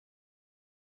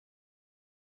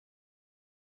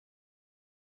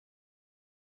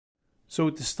So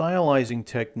with the stylizing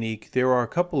technique, there are a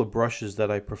couple of brushes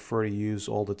that I prefer to use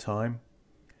all the time.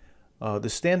 The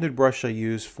standard brush I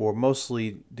use for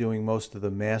mostly doing most of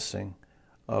the massing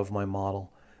of my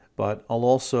model, but I'll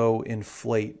also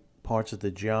inflate parts of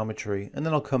the geometry, and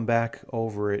then I'll come back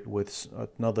over it with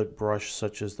another brush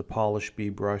such as the Polish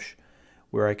ZBrush,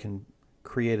 where I can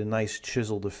create a nice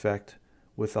chiseled effect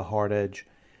with a hard edge.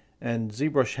 And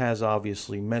ZBrush has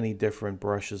obviously many different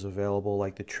brushes available,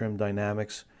 like the Trim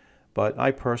Dynamics, but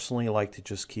I personally like to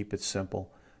just keep it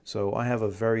simple. So I have a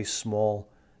very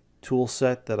small tool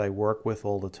set that I work with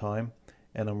all the time,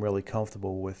 and I'm really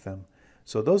comfortable with them.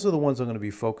 So those are the ones I'm going to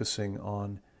be focusing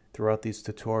on throughout these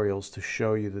tutorials to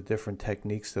show you the different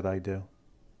techniques that I do.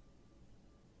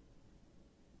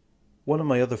 One of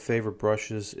my other favorite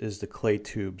brushes is the clay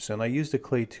tubes, and I use the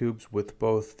clay tubes with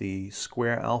both the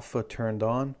square alpha turned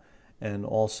on and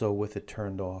also with it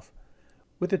turned off.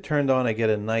 With it turned on, I get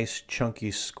a nice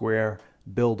chunky square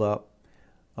build up.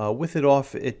 With it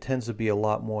off, it tends to be a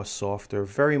lot more softer,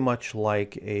 very much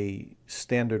like a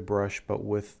standard brush, but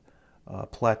with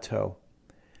plateau.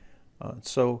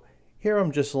 So here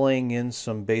I'm just laying in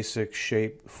some basic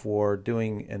shape for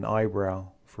doing an eyebrow,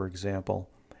 for example.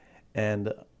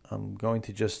 And I'm going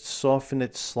to just soften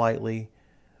it slightly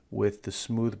with the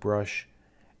smooth brush.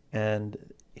 And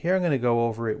here I'm going to go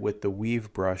over it with the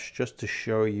weave brush just to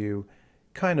show you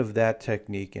kind of that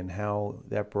technique and how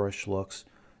that brush looks.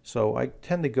 So I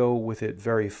tend to go with it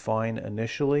very fine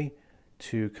initially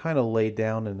to kind of lay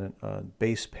down in a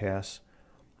base pass,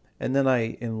 and then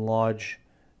I enlarge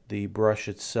the brush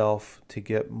itself to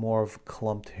get more of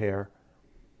clumped hair,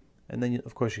 and then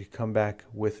of course you come back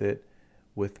with it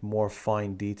with more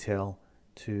fine detail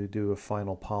to do a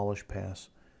final polish pass.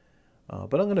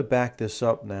 But I'm going to back this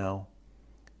up now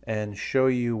and show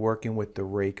you working with the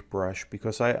Rake brush,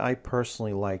 because I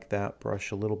personally like that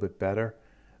brush a little bit better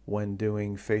when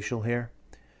doing facial hair.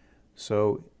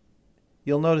 So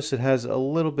you'll notice it has a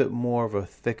little bit more of a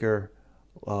thicker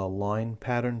line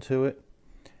pattern to it,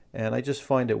 and I just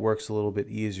find it works a little bit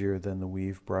easier than the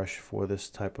weave brush for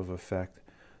this type of effect.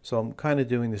 So I'm kind of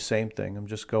doing the same thing. I'm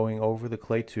just going over the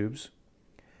clay tubes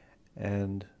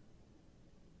and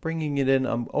bringing it in.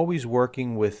 I'm always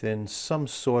working within some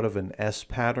sort of an S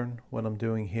pattern when I'm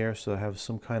doing here, so I have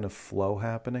some kind of flow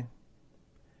happening.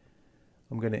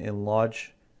 I'm going to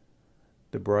enlarge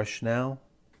the brush now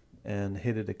and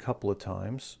hit it a couple of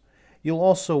times. You'll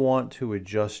also want to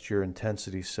adjust your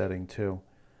intensity setting too.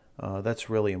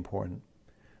 That's really important.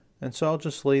 And so I'll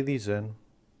just lay these in.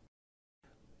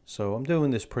 So I'm doing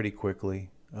this pretty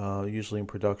quickly. Usually in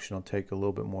production I'll take a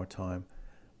little bit more time.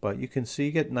 But you can see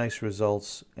you get nice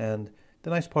results, and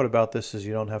the nice part about this is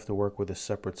you don't have to work with a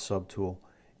separate subtool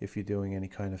if you're doing any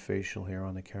kind of facial hair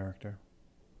on the character.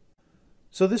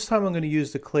 So this time I'm going to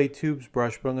use the clay tubes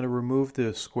brush, but I'm going to remove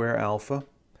the square alpha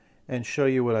and show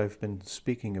you what I've been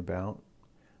speaking about.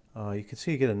 You can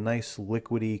see you get a nice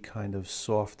liquidy kind of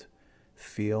soft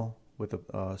feel with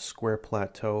a square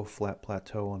plateau, flat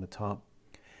plateau on the top.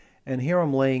 And here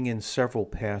I'm laying in several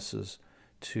passes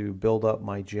to build up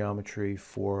my geometry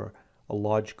for a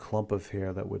large clump of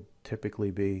hair that would typically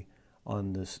be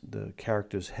on the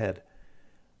character's head.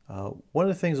 One of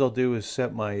the things I'll do is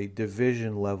set my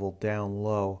division level down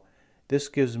low. This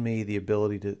gives me the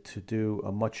ability to do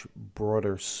a much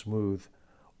broader smooth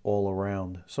all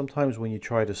around. Sometimes when you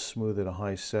try to smooth at a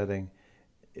high setting,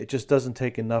 it just doesn't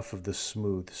take enough of the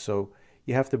smooth, so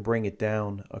you have to bring it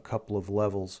down a couple of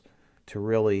levels to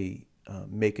really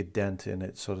make a dent in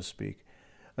it, so to speak.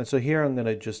 And so here I'm going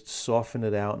to just soften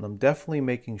it out, and I'm definitely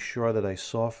making sure that I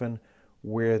soften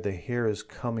where the hair is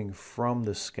coming from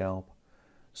the scalp,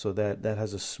 so that that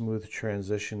has a smooth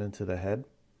transition into the head.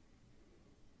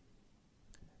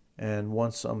 And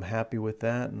once I'm happy with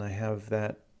that and I have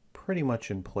that pretty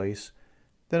much in place,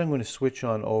 then I'm going to switch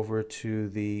on over to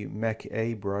the Mech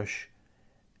A brush,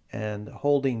 and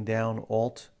holding down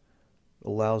Alt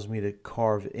allows me to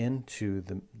carve into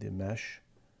the mesh.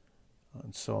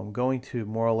 And so I'm going to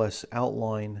more or less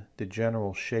outline the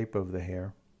general shape of the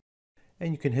hair.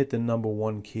 And you can hit the number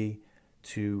 1 key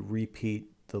to repeat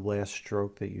the last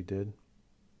stroke that you did.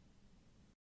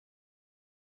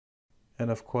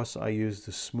 And of course I use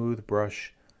the smooth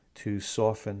brush to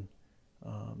soften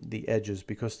the edges,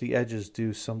 because the edges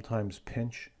do sometimes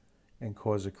pinch and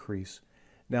cause a crease.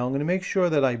 Now I'm going to make sure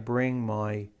that I bring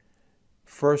my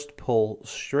first pull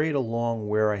straight along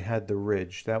where I had the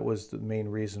ridge. That was the main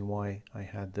reason why I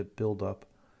had the buildup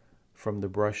from the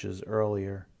brushes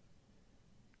earlier.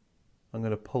 I'm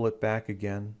going to pull it back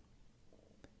again,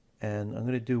 and I'm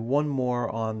going to do one more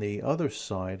on the other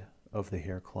side of the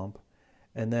hair clump,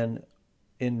 and then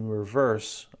in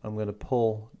reverse, I'm going to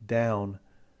pull down,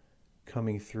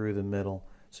 coming through the middle.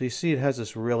 So you see it has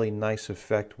this really nice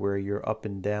effect where you're up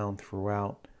and down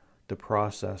throughout the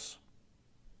process.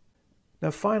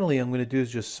 Now finally, I'm going to do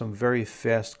just some very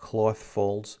fast cloth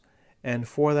folds, and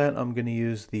for that I'm going to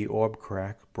use the Orb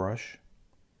Crack brush.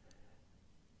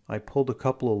 I pulled a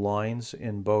couple of lines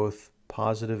in both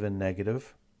positive and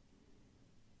negative,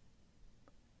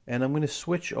 and I'm going to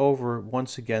switch over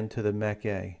once again to the Mech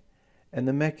A. And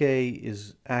the Mech A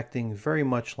is acting very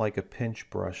much like a pinch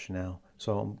brush now.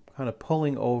 So I'm kind of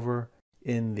pulling over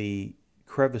in the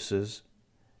crevices,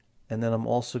 and then I'm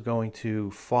also going to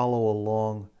follow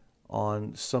along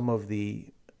on some of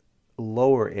the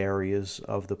lower areas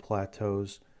of the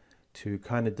plateaus to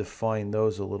kind of define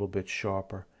those a little bit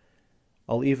sharper.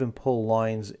 I'll even pull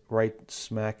lines right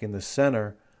smack in the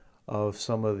center of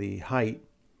some of the height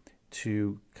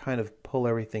to kind of pull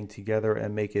everything together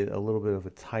and make it a little bit of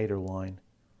a tighter line.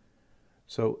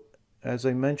 So as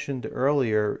I mentioned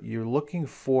earlier, you're looking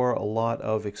for a lot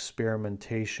of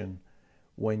experimentation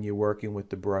when you're working with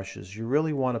the brushes. You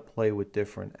really want to play with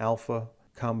different alpha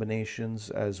combinations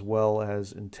as well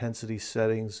as intensity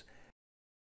settings.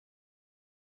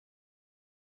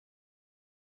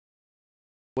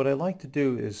 What I like to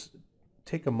do is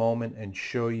take a moment and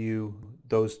show you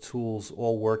those tools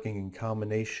all working in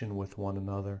combination with one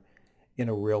another in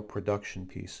a real production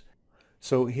piece.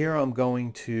 So here I'm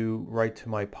going to right to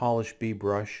my Polish B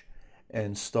brush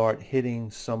and start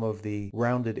hitting some of the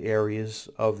rounded areas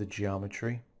of the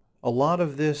geometry. A lot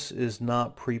of this is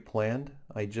not pre-planned.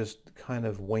 I just kind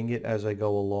of wing it as I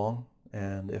go along,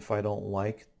 and if I don't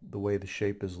like the way the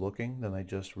shape is looking, then I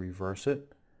just reverse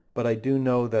it. But I do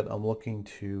know that I'm looking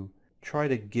to try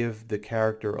to give the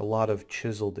character a lot of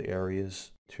chiseled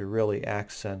areas to really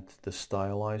accent the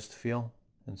stylized feel.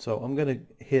 And so I'm going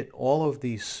to hit all of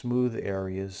these smooth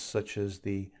areas, such as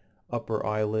the upper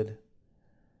eyelid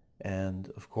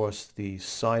and of course the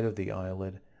side of the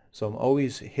eyelid. So I'm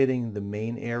always hitting the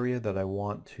main area that I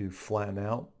want to flatten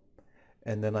out,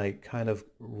 and then I kind of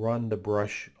run the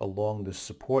brush along the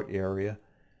support area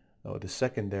or the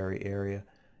secondary area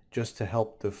just to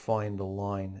help define the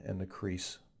line and the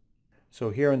crease. So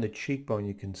here on the cheekbone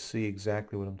you can see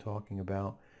exactly what I'm talking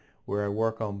about, where I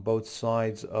work on both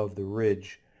sides of the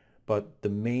ridge, but the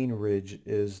main ridge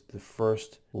is the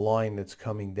first line that's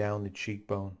coming down the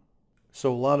cheekbone.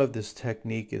 So a lot of this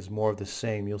technique is more of the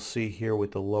same. You'll see here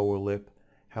with the lower lip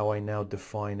how I now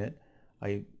define it.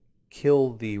 I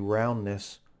kill the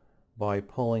roundness by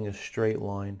pulling a straight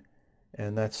line,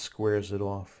 and that squares it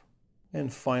off.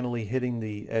 And finally, hitting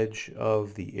the edge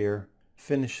of the ear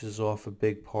finishes off a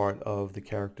big part of the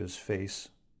character's face.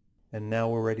 And now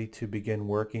we're ready to begin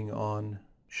working on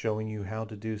showing you how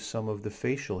to do some of the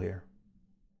facial hair.